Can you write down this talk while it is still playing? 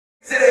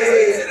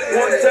head.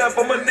 One time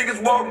for my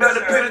niggas walked down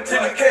the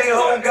penitentiary, came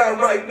home, got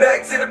right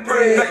back to the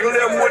bread. Back of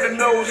them with the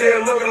nose,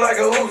 yeah, looking like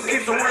a hoose.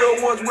 Keep some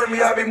real ones with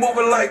me, I be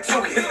moving like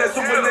Tukey. If that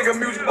super nigga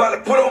music about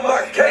to put on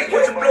my cake.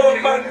 What you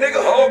blowing my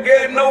nigga, all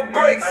game, no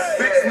breaks.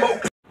 Big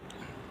smoke.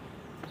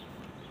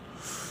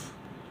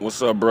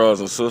 What's up,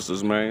 brothers and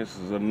sisters, man? This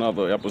is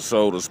another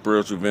episode of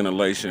Spiritual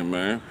Ventilation,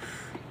 man.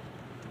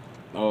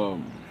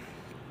 I'm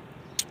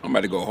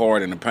about to go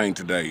hard in the paint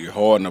today.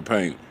 Hard in the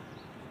paint.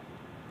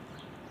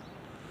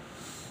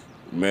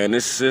 Man,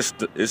 it's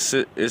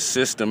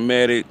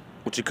systematic,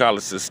 what you call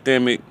it,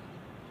 systemic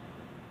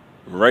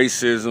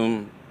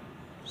racism,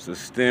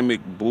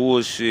 systemic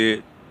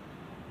bullshit.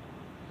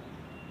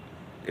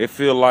 It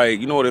feel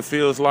like, you know what it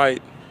feels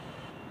like?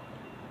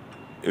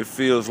 It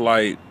feels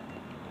like,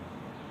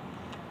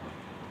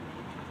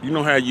 you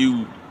know how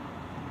you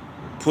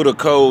put a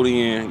code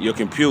in your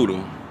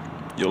computer,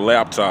 your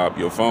laptop,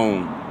 your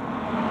phone,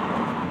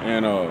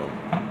 and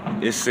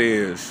it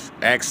says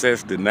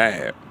access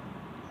denied.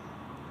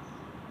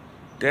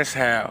 That's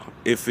how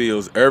it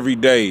feels every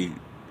day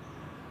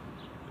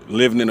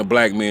living in a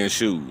black man's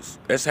shoes.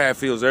 That's how it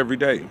feels every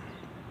day.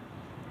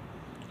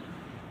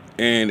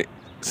 And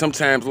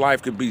sometimes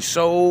life could be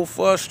so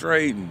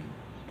frustrating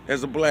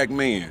as a black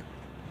man.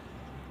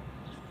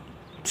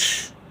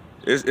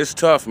 It's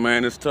tough,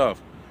 man. It's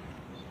tough.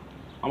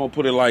 I'm gonna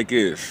put it like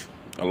this.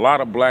 A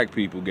lot of black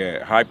people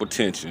got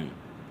hypertension,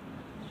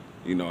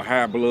 you know,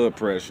 high blood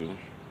pressure,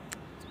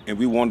 and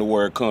we wonder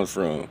where it comes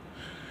from.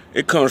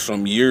 It comes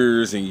from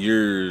years and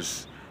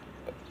years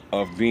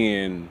of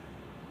being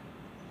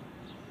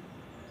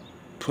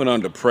put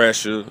under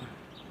pressure,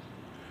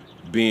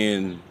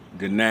 being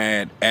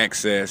denied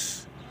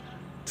access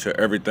to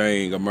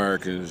everything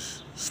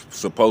Americans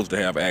supposed to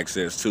have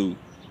access to.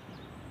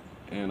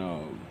 And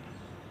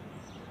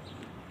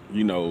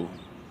you know,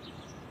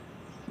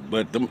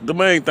 but the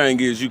main thing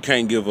is you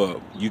can't give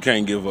up. You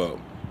can't give up.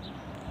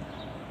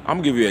 I'm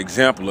gonna give you an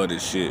example of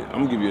this shit.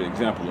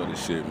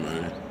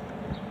 Man.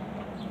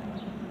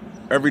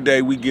 Every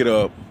day we get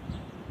up,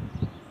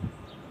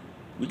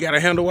 we gotta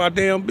handle our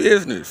damn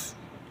business.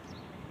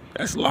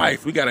 That's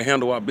life. We gotta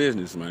handle our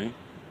business, man.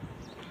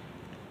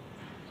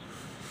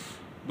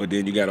 But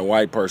then you got a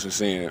white person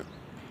saying,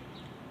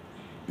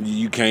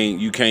 you can't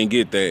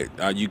get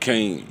that. You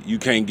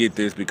can't get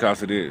this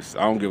because of this.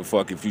 I don't give a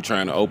fuck if you're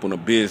trying to open a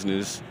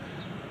business.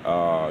 You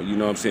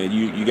know what I'm saying?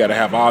 You got to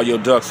have all your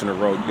ducks in a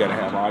row. You got to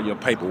have all your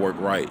paperwork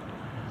right.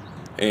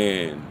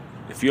 And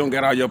if you don't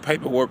got all your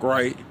paperwork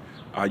right,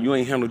 you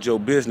ain't handled your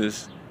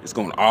business, it's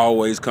gonna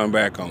always come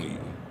back on you.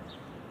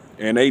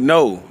 And they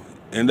know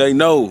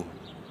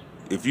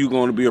if you're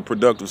gonna be a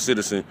productive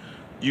citizen,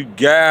 you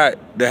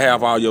got to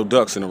have all your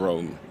ducks in a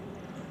row.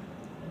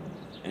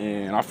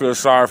 And I feel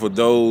sorry for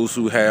those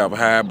who have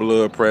high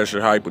blood pressure,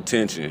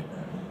 hypertension,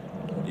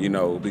 you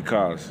know,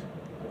 because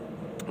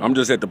I'm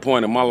just at the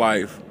point in my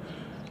life,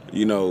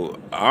 you know,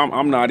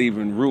 I'm not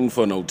even rooting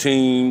for no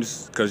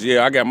teams, because,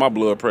 yeah, I got my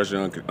blood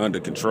pressure under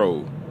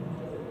control.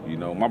 You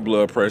know, my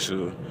blood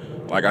pressure,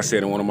 like I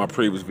said in one of my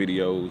previous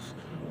videos,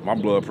 my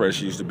blood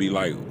pressure used to be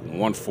like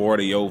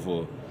 140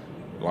 over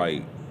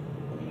like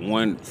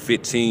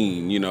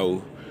 115, you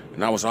know,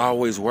 and I was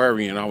always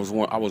worrying. I was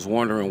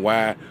wondering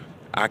why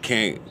I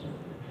can't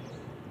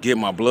get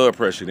my blood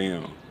pressure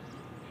down.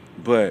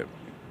 But,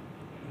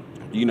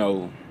 you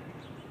know,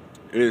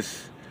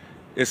 it's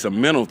a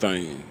mental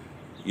thing.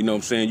 You know what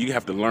I'm saying? You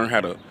have to learn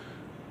how to,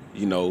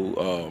 you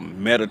know,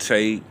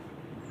 meditate,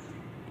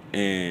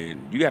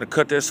 and you got to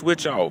cut that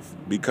switch off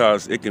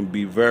because it can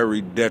be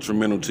very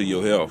detrimental to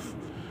your health.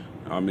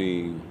 I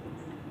mean,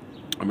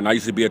 I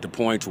used to be at the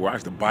point where I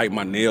used to bite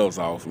my nails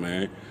off,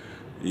 man.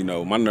 You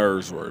know, my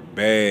nerves were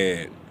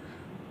bad,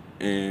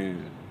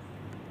 and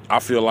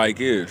I feel like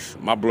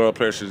my blood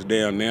pressure is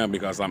down now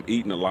because I'm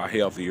eating a lot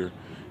healthier,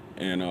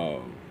 and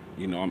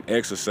you know, I'm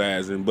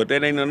exercising. But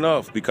that ain't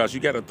enough, because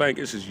you got to think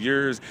this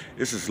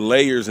is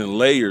layers and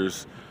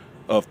layers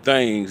of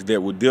things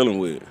that we're dealing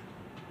with.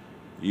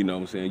 You know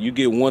what I'm saying? You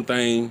get one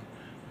thing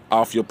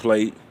off your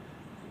plate,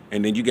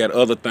 and then you got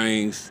other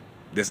things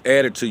that's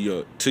added to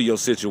your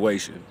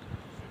situation.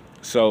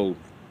 So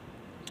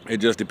it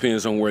just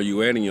depends on where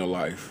you at in your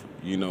life.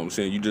 You know what I'm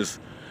saying? You just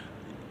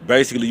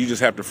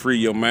have to free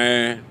your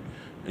mind,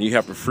 and you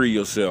have to free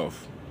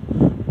yourself.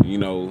 You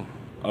know,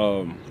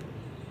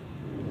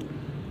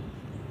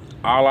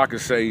 all I can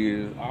say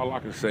is,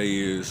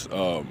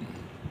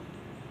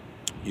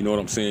 you know what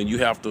I'm saying? You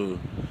have to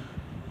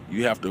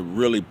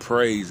really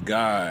praise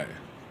God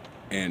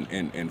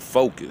and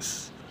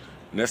focus.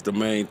 And that's the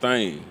main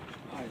thing.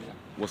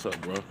 What's up,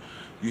 bro?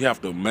 You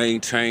have to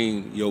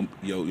maintain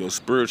your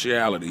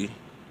spirituality.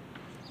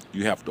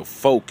 You have to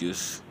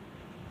focus,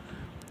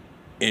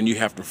 and you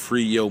have to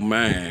free your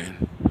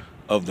mind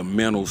of the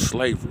mental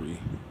slavery.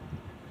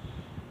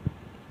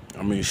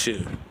 I mean,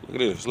 shit. Look at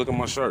this. Look at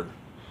my shirt.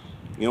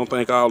 You don't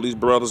think all these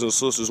brothers and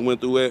sisters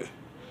went through it?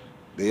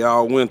 They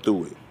all went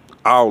through it.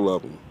 All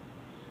of them.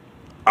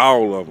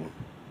 All of them.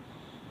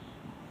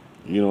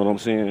 You know what I'm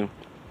saying?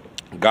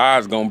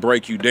 God's gonna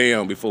break you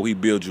down before he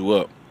builds you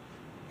up.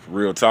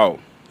 Real talk.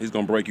 He's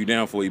gonna break you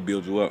down before he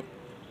builds you up.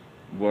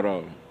 But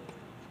I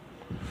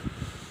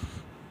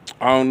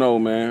don't know,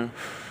 man.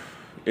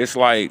 It's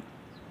like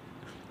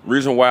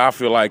reason why I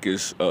feel like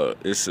it's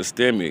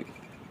systemic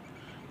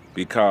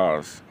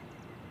because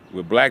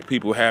with black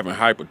people having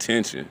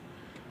hypertension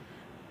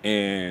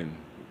and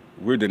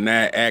we're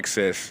denied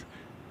access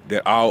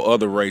that all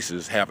other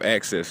races have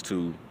access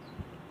to,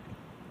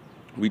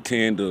 we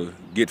tend to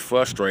get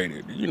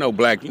frustrated. You know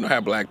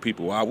how black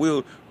people are.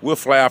 We'll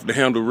fly off the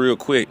handle real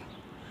quick.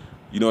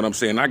 You know what I'm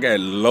saying? I got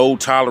low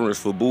tolerance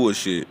for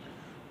bullshit.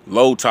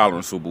 Low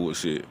tolerance for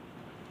bullshit.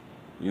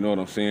 You know what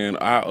I'm saying?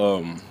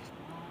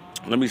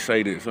 Let me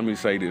say this.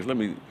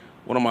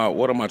 What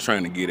am I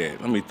trying to get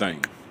at? Let me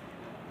think.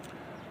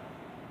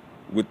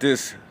 With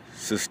this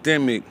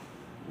systemic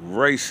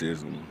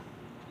racism,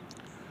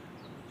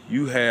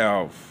 you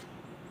have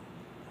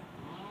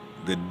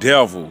the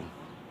devil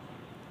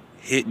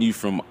hitting you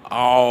from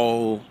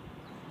all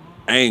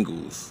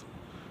angles.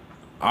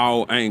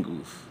 All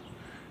angles.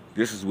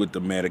 This is with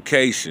the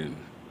medication.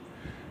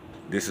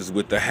 This is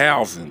with the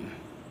housing.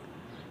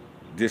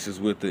 This is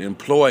with the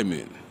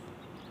employment.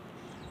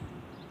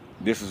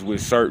 This is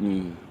with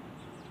certain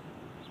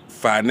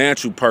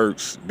financial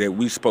perks that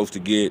we supposed to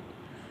get,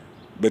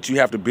 but you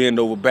have to bend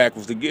over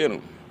backwards to get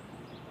them.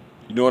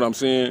 You know what I'm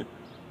saying?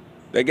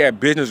 They got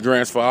business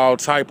grants for all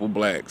type of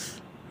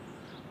blacks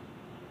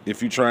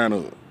if you're trying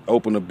to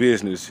open a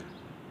business.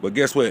 But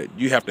guess what?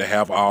 You have to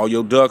have all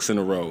your ducks in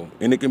a row,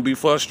 and it can be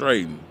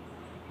frustrating.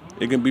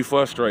 It can be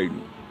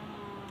frustrating.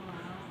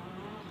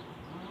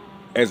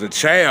 As a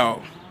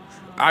child,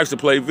 I used to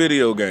play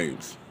video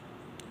games.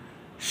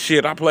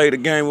 Shit, I played a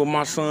game with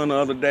my son the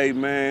other day,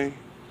 man.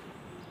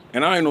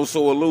 And I ain't no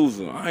sore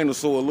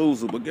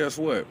loser. But guess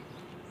what?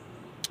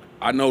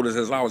 I noticed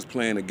as I was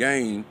playing the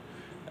game,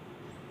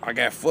 I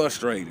got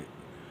frustrated.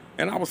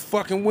 And I was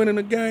fucking winning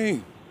the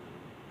game.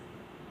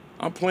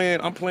 I'm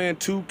playing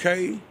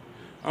 2K.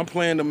 I'm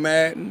playing the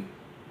Madden.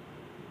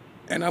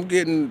 And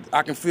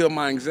I can feel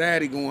my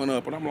anxiety going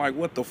up. And I'm like,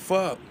 what the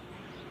fuck?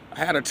 I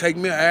had to take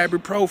me an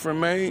ibuprofen,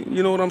 man.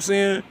 You know what I'm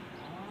saying?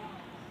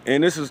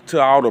 And this is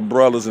to all the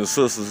brothers and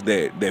sisters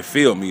that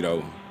feel me,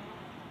 though.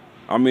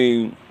 I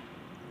mean,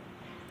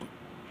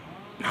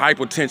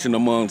 hypertension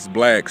amongst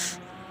blacks,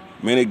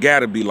 man, it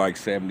gotta be like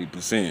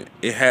 70%.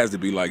 It has to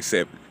be like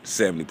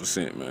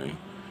 70%, man.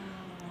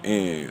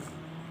 And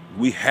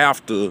we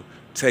have to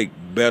take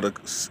better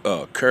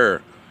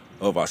care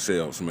of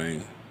ourselves,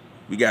 man.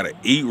 We gotta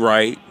eat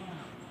right,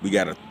 we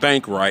gotta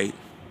think right,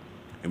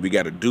 and we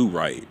gotta do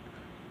right.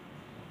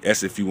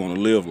 That's if you wanna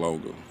live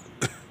longer.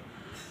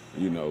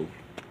 You know,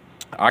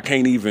 I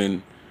can't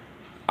even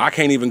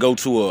go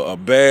to a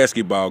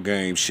basketball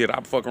game. Shit,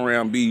 I fuck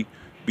around be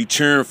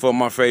cheering for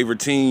my favorite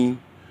team,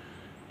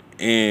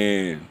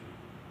 and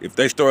if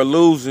they start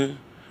losing,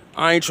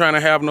 I ain't trying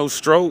to have no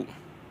stroke.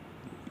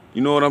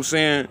 You know what I'm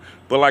saying?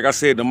 But like I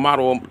said, the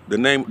motto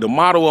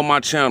of my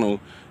channel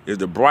is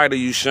the brighter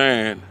you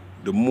shine,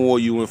 the more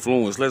you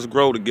influence. Let's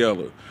grow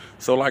together.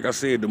 So like I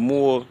said, the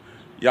more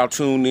y'all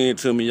tune in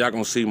to me, y'all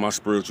gonna see my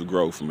spiritual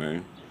growth,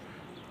 man.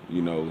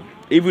 You know,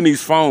 even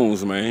these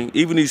phones, man,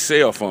 even these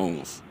cell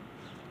phones,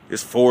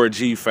 it's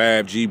 4G,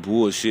 5G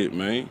bullshit,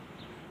 man.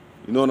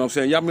 You know what I'm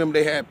saying? Y'all remember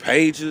they had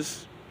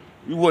pages?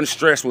 We wasn't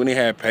stressed when they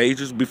had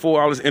pages.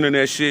 Before all this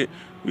internet shit,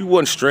 we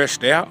wasn't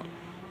stressed out.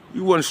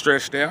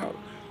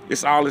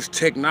 It's all this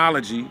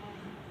technology.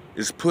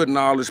 It's putting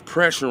all this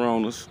pressure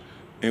on us,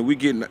 and we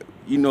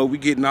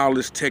getting all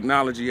this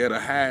technology at a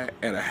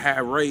high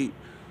rate.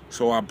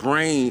 So our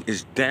brain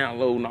is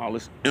downloading all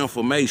this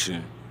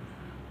information,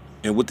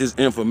 and with this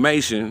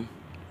information,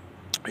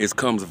 it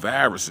comes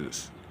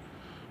viruses.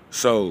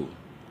 So,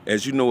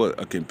 as you know,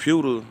 a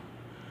computer,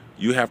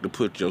 you have to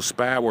put your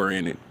spyware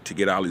in it to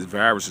get all these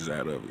viruses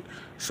out of it.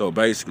 So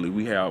basically,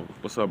 we have,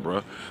 what's up,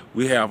 bro?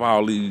 We have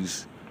all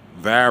these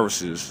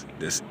viruses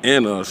that's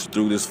in us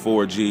through this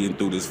 4G and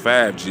through this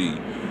 5G.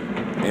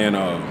 And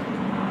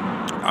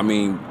I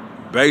mean,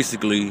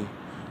 basically,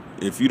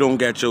 if you don't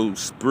got your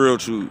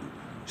spiritual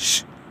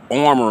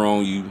armor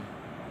on you,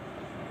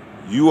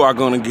 you are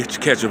gonna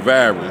catch a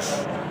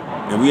virus.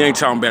 And we ain't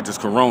talking about this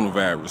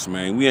coronavirus,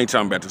 man.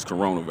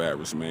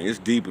 It's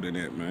deeper than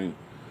that, man.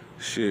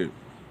 Shit.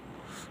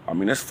 I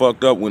mean, that's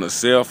fucked up when a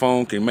cell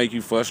phone can make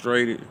you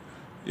frustrated.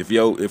 If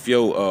your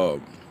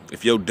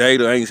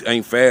data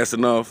ain't fast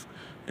enough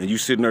and you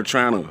sitting there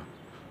trying to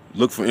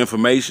look for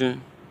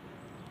information,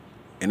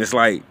 and it's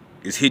like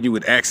it's hitting you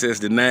with access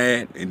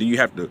denied, and then you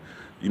have to,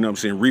 you know what I'm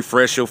saying,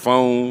 refresh your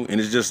phone, and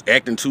it's just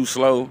acting too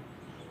slow.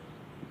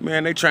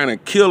 Man, they trying to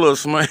kill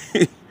us, man.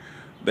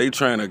 They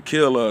trying to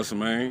kill us,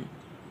 man.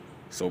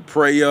 So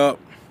pray up,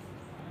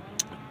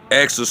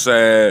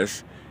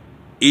 exercise,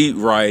 eat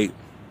right,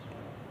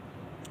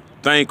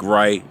 think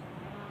right,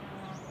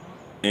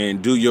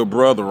 and do your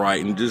brother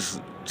right, and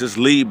just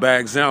lead by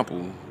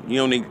example. You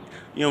don't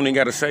even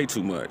gotta say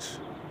too much.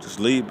 Just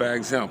lead by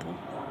example.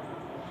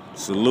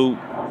 Salute.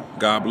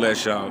 God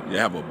bless y'all. You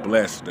have a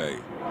blessed day.